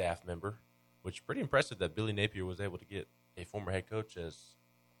staff member, which is pretty impressive that Billy Napier was able to get a former head coach in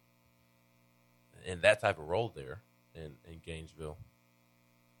that type of role there in Gainesville.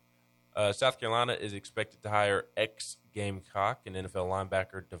 South Carolina is expected to hire ex-Gamecock and NFL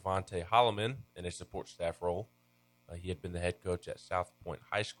linebacker Devontae Holloman in a support staff role. He had been the head coach at South Point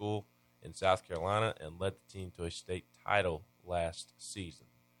High School in South Carolina and led the team to a state title last season.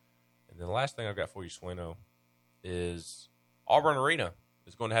 And then the last thing I've got for you, Swaino, is Auburn Arena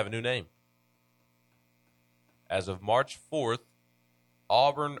is going to have a new name. As of March 4th,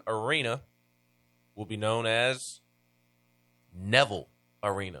 Auburn Arena will be known as Neville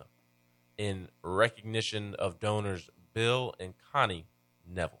Arena in recognition of donors Bill and Connie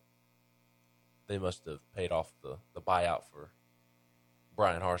Neville. They must have paid off the buyout for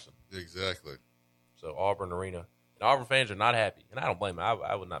Brian Harsin. Exactly. So Auburn Arena. And Auburn fans are not happy. And I don't blame them.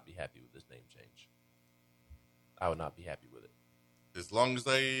 I would not be happy with this name change. I would not be happy with it. As long as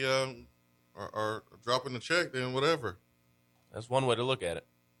they are dropping the check, then whatever. That's one way to look at it.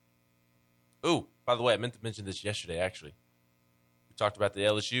 Ooh, by the way, I meant to mention this yesterday, actually. We talked about the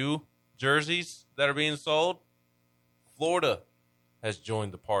LSU jerseys that are being sold. Florida has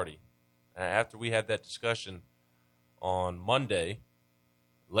joined the party. And after we had that discussion on Monday,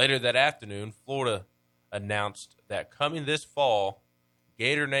 later that afternoon, Florida announced that coming this fall,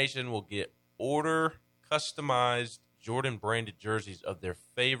 Gator Nation will get order customized Jordan-branded jerseys of their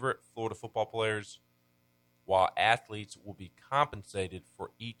favorite Florida football players, while athletes will be compensated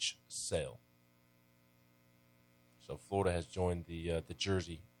for each sale. So Florida has joined the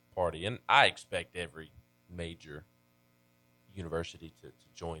jersey party, and I expect every major university to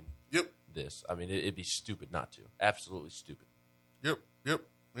join this. I mean, it'd be stupid not to. Absolutely stupid. Yep.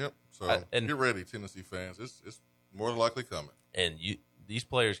 So get ready, Tennessee fans. It's more than likely coming. And these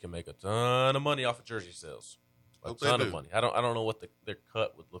players can make a ton of money off of jersey sales. A ton of money. I don't know what their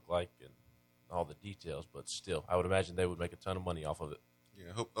cut would look like and all the details, but still, I would imagine they would make a ton of money off of it.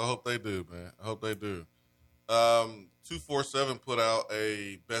 Yeah, I hope they do, man. I hope they do. 247 put out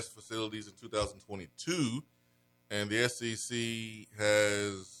a best facilities in 2022, and the SEC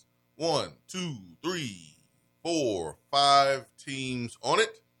has 5 teams on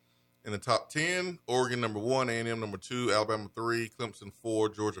it. In the top 10, Oregon number 1, A&M number 2, Alabama 3, Clemson 4,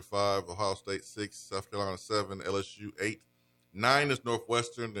 Georgia 5, Ohio State 6, South Carolina 7, LSU 8. 9 is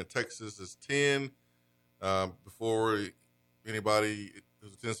Northwestern, and Texas is 10. Before anybody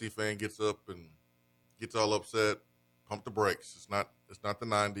who's a Tennessee fan gets up and gets all upset, pump the brakes. It's not the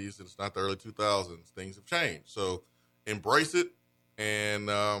 90s, and it's not the early 2000s. Things have changed. So embrace it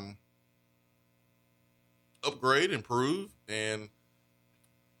and upgrade, improve, and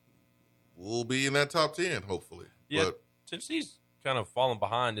we'll be in that top 10, hopefully. Yeah, but Tennessee's kind of fallen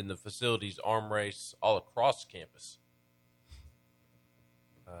behind in the facilities arm race all across campus.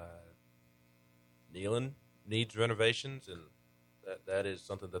 Neyland needs renovations, and that is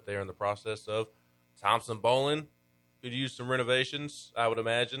something that they're in the process of. Thompson Bowling could use some renovations, I would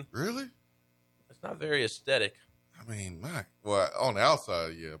imagine. Really? It's not very aesthetic. I mean, on the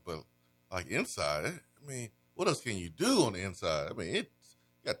outside, yeah, but like inside, I mean, what else can you do on the inside? I mean, it's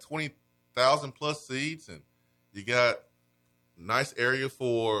got 20,000 plus seats, and you got nice area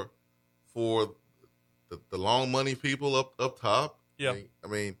for the long money people up top. Yeah, I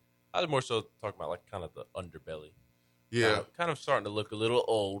mean, I was more so talking about like kind of the underbelly. Yeah, kind of starting to look a little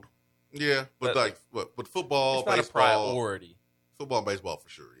old. Yeah, but but football, it's not baseball, a priority. Football and baseball for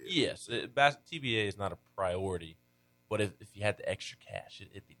sure. Yeah. Yes, TBA is not a priority, but if you had the extra cash,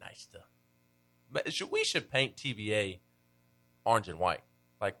 it'd be nice to. But we should paint TBA orange and white,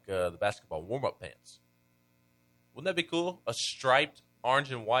 like the basketball warm-up pants. Wouldn't that be cool? A striped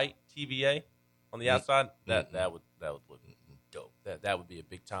orange and white TBA on the outside. That would look dope. That would be a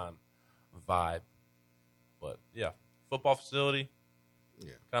big time vibe. But yeah, football facility.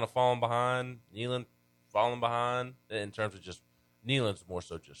 Yeah, kind of falling behind. Neyland falling behind in terms of just Neyland's more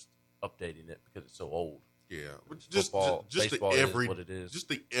so just updating it because it's so old. Yeah, but just baseball is what it is. Just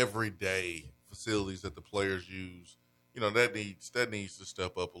the everyday facilities that the players use. You know, that needs to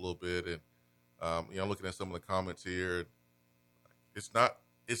step up a little bit, and I'm looking at some of the comments here. It's not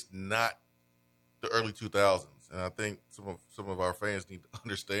the early 2000s, and I think some of our fans need to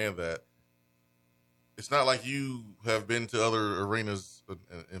understand that it's not like you have been to other arenas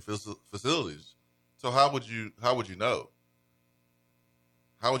and facilities. So how would you know?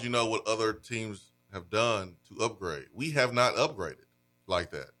 How would you know what other teams have done to upgrade? We have not upgraded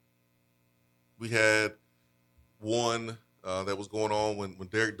like that. We had one that was going on when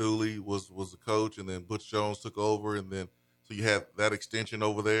Derek Dooley was the coach, and then Butch Jones took over, and then so you have that extension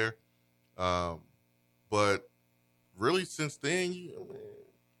over there. But really, since then, it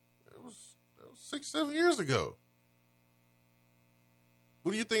was 6-7 years ago.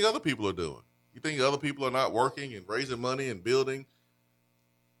 What do you think other people are doing? You think other people are not working and raising money and building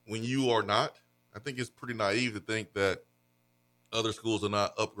when you are not? I think it's pretty naive to think that other schools are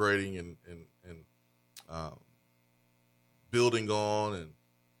not upgrading and building on, and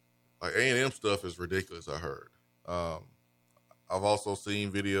like A&M stuff is ridiculous. I heard. I've also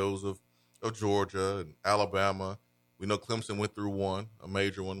seen videos of Georgia and Alabama. We know Clemson went through a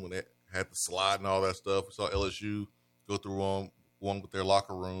major one when they had the slide and all that stuff. We saw LSU go through one with their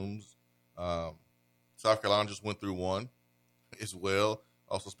locker rooms. South Carolina just went through one as well.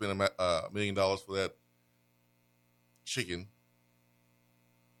 Also spent $1 million for that chicken.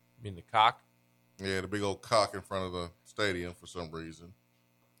 You mean the cock? Yeah, the big old cock in front of the stadium for some reason.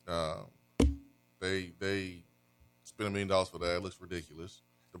 They spent $1 million for that. It looks ridiculous.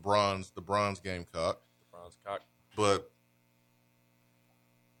 The bronze gamecock. The bronze cock. But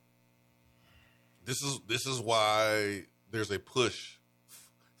this is why there's a push.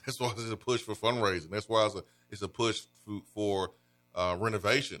 That's why there's a push for fundraising. That's why it's a push for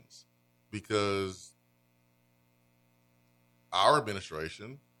renovations, because our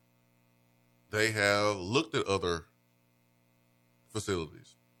administration, they have looked at other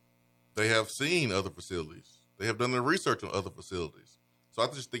facilities. They have seen other facilities. They have done their research on other facilities. So I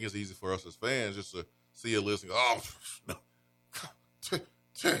just think it's easy for us as fans just to see a list and go, oh, no,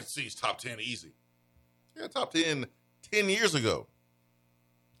 Tennessee's top 10 easy. Yeah, top 10 years ago.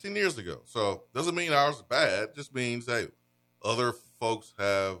 10 years ago. So doesn't mean ours is bad. It just means, hey, other folks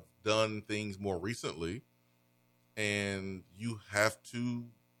have done things more recently, and you have to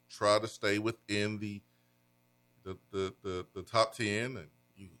try to stay within the top 10, and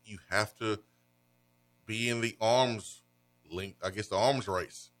you have to be in the arms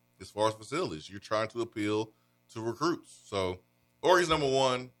race as far as facilities. You're trying to appeal to recruits. So Oregon's number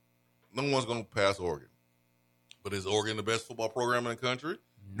one. No one's going to pass Oregon. But is Oregon the best football program in the country?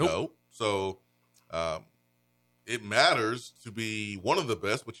 Nope. No. So it matters to be one of the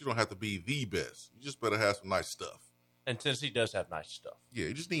best, but you don't have to be the best. You just better have some nice stuff. And Tennessee does have nice stuff. Yeah,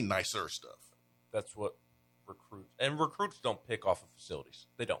 you just need nicer stuff. That's what recruits don't pick off of facilities.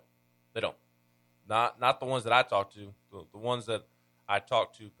 They don't. Not the ones that I talk to. The ones that I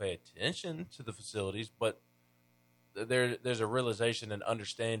talk to pay attention to the facilities, but there's a realization and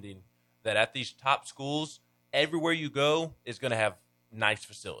understanding that at these top schools, everywhere you go is going to have nice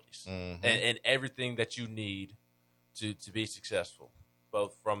facilities and everything that you need to be successful,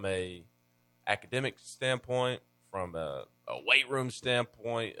 both from a academic standpoint, from a weight room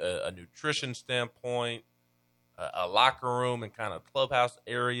standpoint, a nutrition standpoint, a locker room and kind of clubhouse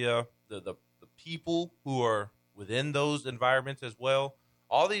area, the people who are within those environments as well.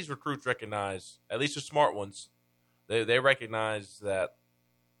 All these recruits recognize, at least the smart ones, they recognize that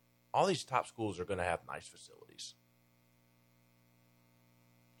all these top schools are going to have nice facilities.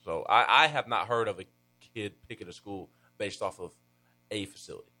 So I have not heard of a kid picking a school based off of a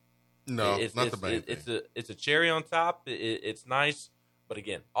facility. No, not the main thing. It's a cherry on top. It's nice. But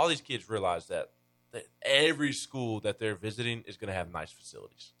again, all these kids realize that every school that they're visiting is going to have nice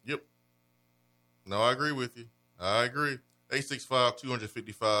facilities. Yep. No, I agree with you. I agree.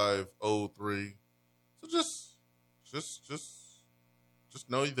 865-255-03. So just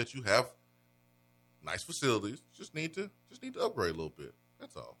know that you have nice facilities. Just need to upgrade a little bit.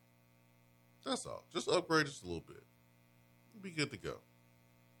 That's all. Just upgrade just a little bit. You'll be good to go.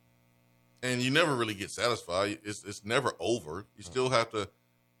 And you never really get satisfied. It's never over. You still have to,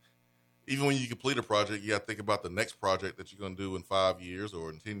 even when you complete a project, you got to think about the next project that you're going to do in 5 years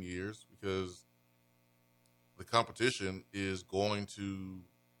or in 10 years, because the competition is going to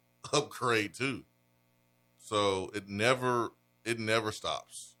upgrade too. So it never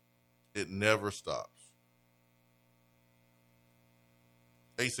stops. It never stops.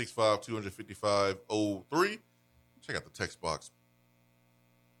 865-255-03. Check out the text box.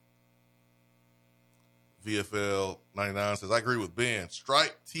 VFL 99 says, I agree with Ben.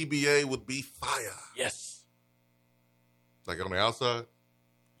 Strike TBA would be fire. Yes. Like on the outside?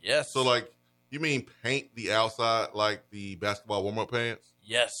 Yes. So like You mean paint the outside like the basketball warm-up pants?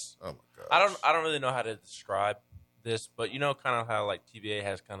 Yes. Oh my god. I don't really know how to describe this, but you know, kind of how like TBA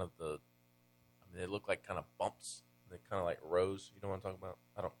has kind of they look like kind of bumps. They kind of like rows. You know what I'm talking about?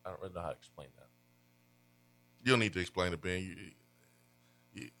 I don't really know how to explain that. You don't need to explain it, Ben.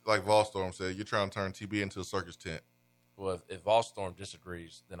 You, like Volstorm said, you're trying to turn TBA into a circus tent. Well, if Volstorm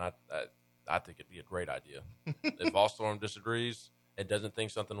disagrees, then I think it'd be a great idea. If Volstorm disagrees and doesn't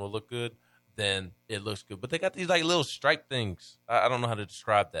think something will look good, then it looks good. But they got these like little stripe things. I don't know how to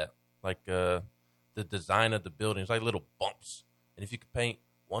describe that. Like the design of the building, it's like little bumps. And if you could paint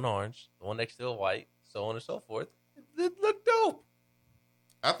one orange, the one next to a white, so on and so forth, it'd look dope.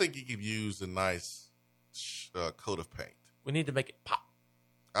 I think you could use a nice coat of paint. We need to make it pop.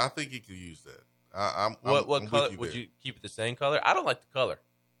 I think you could use that. What color would you keep it the same color? I don't like the color.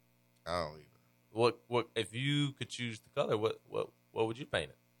 I don't either. What if you could choose the color? What would you paint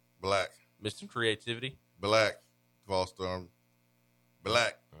it? Black. Miss some creativity. Black. Volstorm.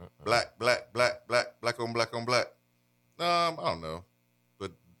 Black. Black. Black. Black. Black. Black on black on black. I don't know,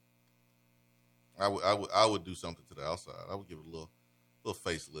 but I would do something to the outside. I would give it a little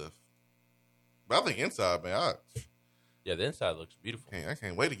facelift. But I think inside, man, yeah, the inside looks beautiful. I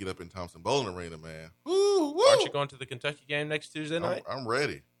can't wait to get up in Thompson Bowling Arena, man. Woo, woo. Aren't you going to the Kentucky game next Tuesday night? I'm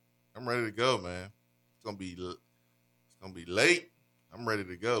ready. I'm ready to go, man. It's gonna be late. I'm ready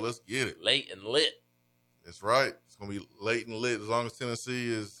to go. Let's get it. Late and lit. That's right. It's gonna be late and lit as long as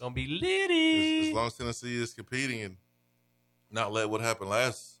Tennessee is gonna be litty. As long as Tennessee is competing and not let what happened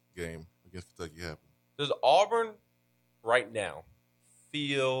last game against Kentucky happen. Does Auburn right now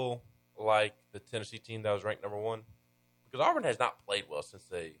feel like the Tennessee team that was ranked number one? Because Auburn has not played well since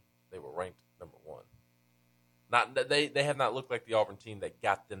they were ranked number one. They have not looked like the Auburn team that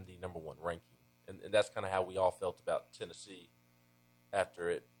got them the number one ranking. And that's kind of how we all felt about Tennessee after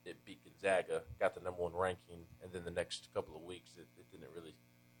it beat Gonzaga, got the number one ranking, and then the next couple of weeks it didn't really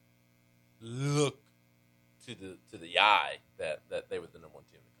look to the eye that they were the number one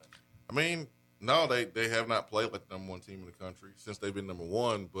team in the country. I mean, no, they have not played like the number one team in the country since they've been number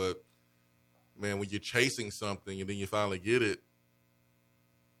one. But, man, when you're chasing something and then you finally get it,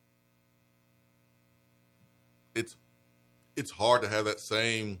 it's hard to have that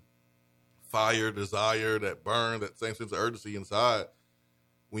same fire, desire, that burn, that same sense of urgency inside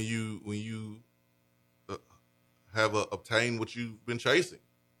when you have obtained what you've been chasing.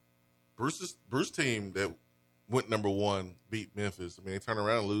 Bruce's team that went number one beat Memphis. I mean, they turn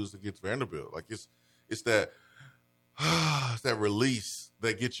around and lose against Vanderbilt. Like it's that it's that release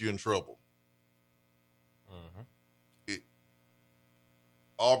that gets you in trouble. Mm-hmm.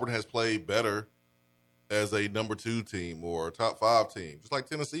 Auburn has played better as a number 2 team or a top 5 team, just like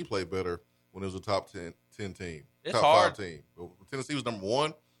Tennessee played better when it was a top 10 team, it's top hard. 5 team. But when Tennessee was number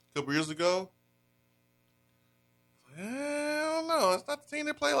 1 a couple years ago, I don't know. It's not the team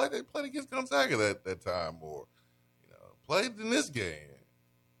that played like they played against Gonzaga that time, or played in this game.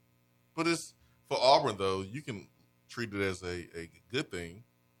 But it's for Auburn though. You can treat it as a good thing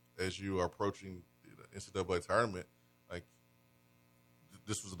as you are approaching the NCAA tournament. Like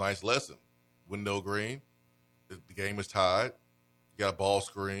this was a nice lesson. Window green, the game is tied. You got a ball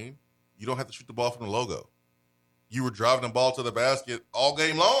screen. You don't have to shoot the ball from the logo. You were driving the ball to the basket all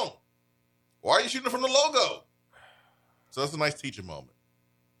game long. Why are you shooting it from the logo? So that's a nice teaching moment.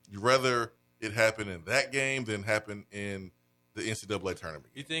 You'd rather it happen in that game than happen in the NCAA tournament.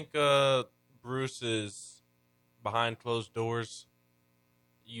 You think Bruce is behind closed doors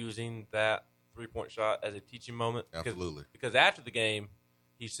using that three-point shot as a teaching moment? Absolutely. Because after the game,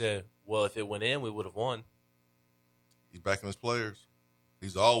 he said, well, if it went in, we would have won. He's backing his players.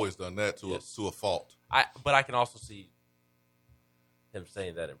 He's always done that to a fault. But I can also see him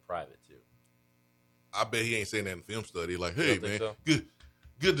saying that in private, too. I bet he ain't saying that in film study. Like, hey, man, so?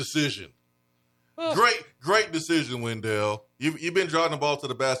 good decision. Great decision, Wendell. You've been driving the ball to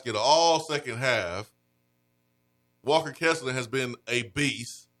the basket all second half. Walker Kessler has been a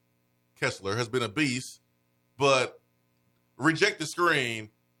beast. But reject the screen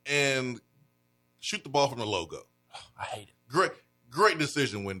and shoot the ball from the logo. I hate it. Great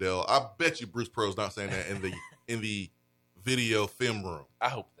decision, Wendell. I bet you Bruce Pearl's not saying that in the video film room. I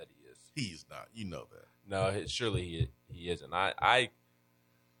hope that he is. He's not. You know that. No, surely he isn't.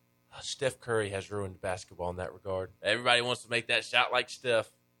 Steph Curry has ruined basketball in that regard. Everybody wants to make that shot like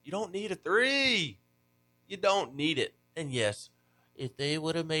Steph. You don't need a 3. You don't need it. And yes, if they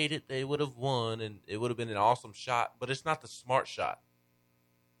would have made it, they would have won, and it would have been an awesome shot. But it's not the smart shot.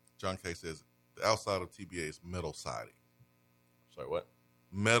 John K. says the outside of TBA is metal siding. Sorry, what?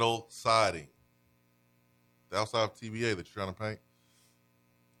 Metal siding. The outside of TBA that you're trying to paint.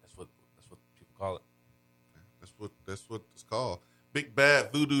 That's what call it. That's what it's called. Big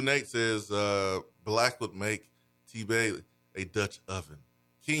Bad Voodoo Nate says Black would make TBA a Dutch oven.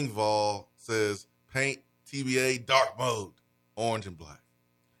 King Vol says paint TBA dark mode, orange and black.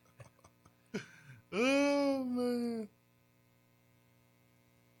 Oh, man.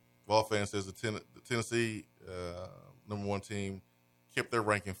 Vol fan says the Tennessee number one team kept their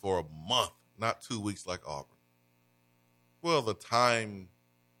ranking for a month, not 2 weeks like Auburn. Well, the time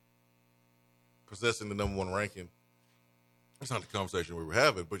possessing the number one ranking, that's not the conversation we were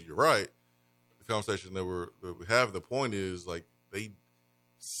having, but you're right. The conversation that we're having, the point is, like, they,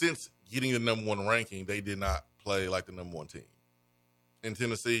 since getting the number one ranking, they did not play like the number one team. In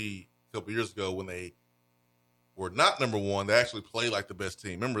Tennessee, a couple years ago, when they were not number one, they actually played like the best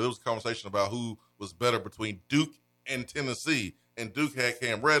team. Remember, there was a conversation about who was better between Duke and Tennessee. And Duke had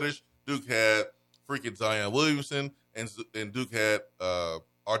Cam Reddish, Duke had freaking Zion Williamson, and Duke had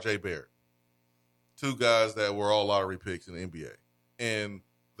R.J. Barrett. Two guys that were all lottery picks in the NBA. And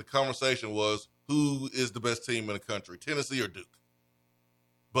the conversation was, who is the best team in the country, Tennessee or Duke?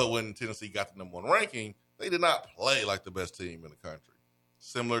 But when Tennessee got the number one ranking, they did not play like the best team in the country.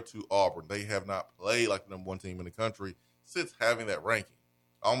 Similar to Auburn, they have not played like the number one team in the country since having that ranking.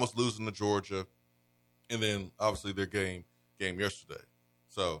 Almost losing to Georgia, and then obviously their game yesterday.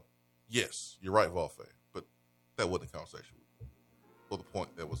 So, yes, you're right, Volfe, but that wasn't the conversation or the point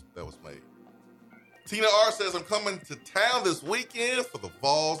that was made. Tina R says, I'm coming to town this weekend for the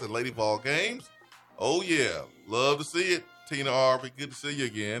Vols and Lady Vol games. Oh, yeah. Love to see it, Tina R. Be good to see you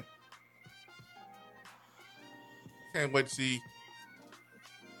again. Can't wait to see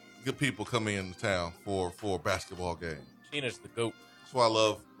good people come into town for a basketball game. Tina's the GOAT. That's why I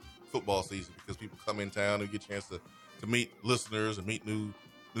love football season, because people come in town and get a chance to meet listeners and meet new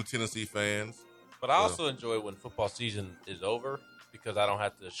Tennessee fans. But I also enjoy when football season is over, because I don't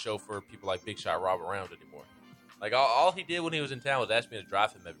have to chauffeur people like Big Shot Rob around anymore. Like, all he did when he was in town was ask me to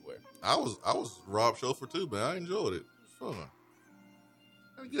drive him everywhere. I was Rob chauffeur too, man. I enjoyed it. It was fun.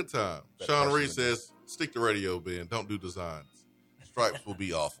 Had a good time. Sean Reed says, stick to radio, Ben. Don't do designs. Stripes will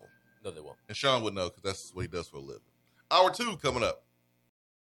be awful. No, they won't. And Sean would know, because that's what he does for a living. Hour 2 coming up.